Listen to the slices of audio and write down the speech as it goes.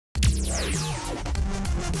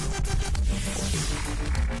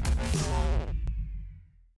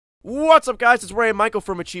What's up, guys? It's Ray and Michael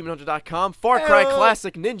from AchievementHunter.com. FarCry Heyo.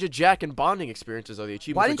 Classic Ninja Jack and bonding experiences are the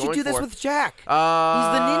achievements Why we're didn't you going do this for. with Jack? He's the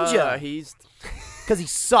ninja. He's Because he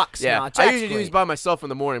sucks. yeah. Nah, I Jack's usually do these great. by myself in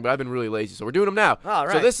the morning, but I've been really lazy, so we're doing them now. All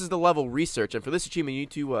So right. this is the level research, and for this achievement, you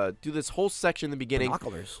need to do this whole section in the beginning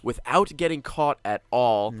Binoculars. without getting caught at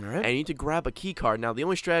all, Right. and you need to grab a key card. Now, the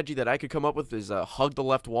only strategy that I could come up with is hug the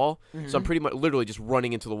left wall, so I'm pretty much literally just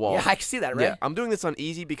running into the wall. Yeah, I can see that, right? Yeah, I'm doing this on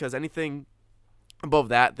easy because anything above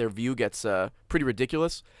that, their view gets pretty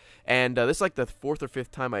ridiculous. And this is like the 4th or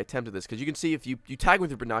 5th time I attempted this, because you can see if you tag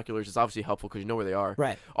with your binoculars, it's obviously helpful because you know where they are.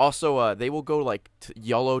 Right. Also, they will go like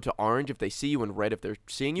yellow to orange if they see you, and red if they're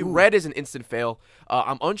seeing you. Ooh. Red is an instant fail.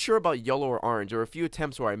 I'm unsure about yellow or orange. There were a few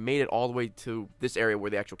attempts where I made it all the way to this area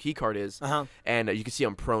where the actual key card is, and you can see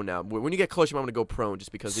I'm prone now. When you get close, you might want to go prone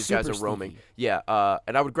just because these guys are Super roaming. sneaky. Yeah,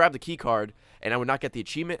 and I would grab the key card, and I would not get the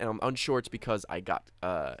achievement, and I'm unsure it's because I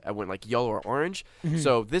went like yellow or orange.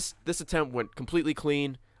 So this attempt went completely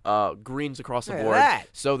clean. Greens across the Look at board. that.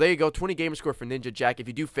 So there you go, 20 gamer score for Ninja Jack. If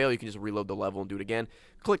you do fail, you can just reload the level and do it again.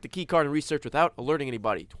 Click the key card and research without alerting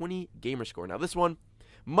anybody. 20 gamer score. Now this one,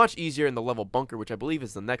 much easier in the level bunker, which I believe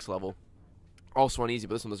is the next level. Also on easy,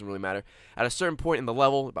 but this one doesn't really matter. At a certain point in the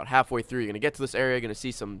level, about halfway through, you're going to get to this area, you're going to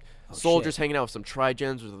see some soldiers hanging out with some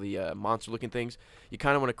trigens, or the monster-looking things. You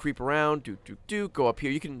kind of want to creep around, go up here.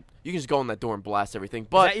 You can just go in that door and blast everything.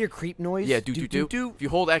 But is that your creep noise? yeah, do. If you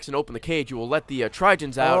hold X and open the cage, you will let the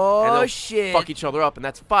trigens out, and they'll shit. fuck each other up, and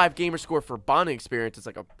that's 5 gamer score for bonding experience.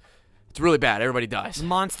 It's really bad. Everybody dies.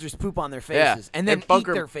 Monsters poop on their Yeah, faces and then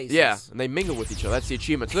bunker, eat their faces. Yeah, and they mingle with each other. That's the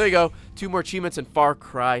achievement. So there you go. 2 more achievements in Far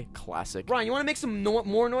Cry Classic. Ryan, you want to make some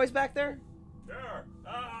more noise back there?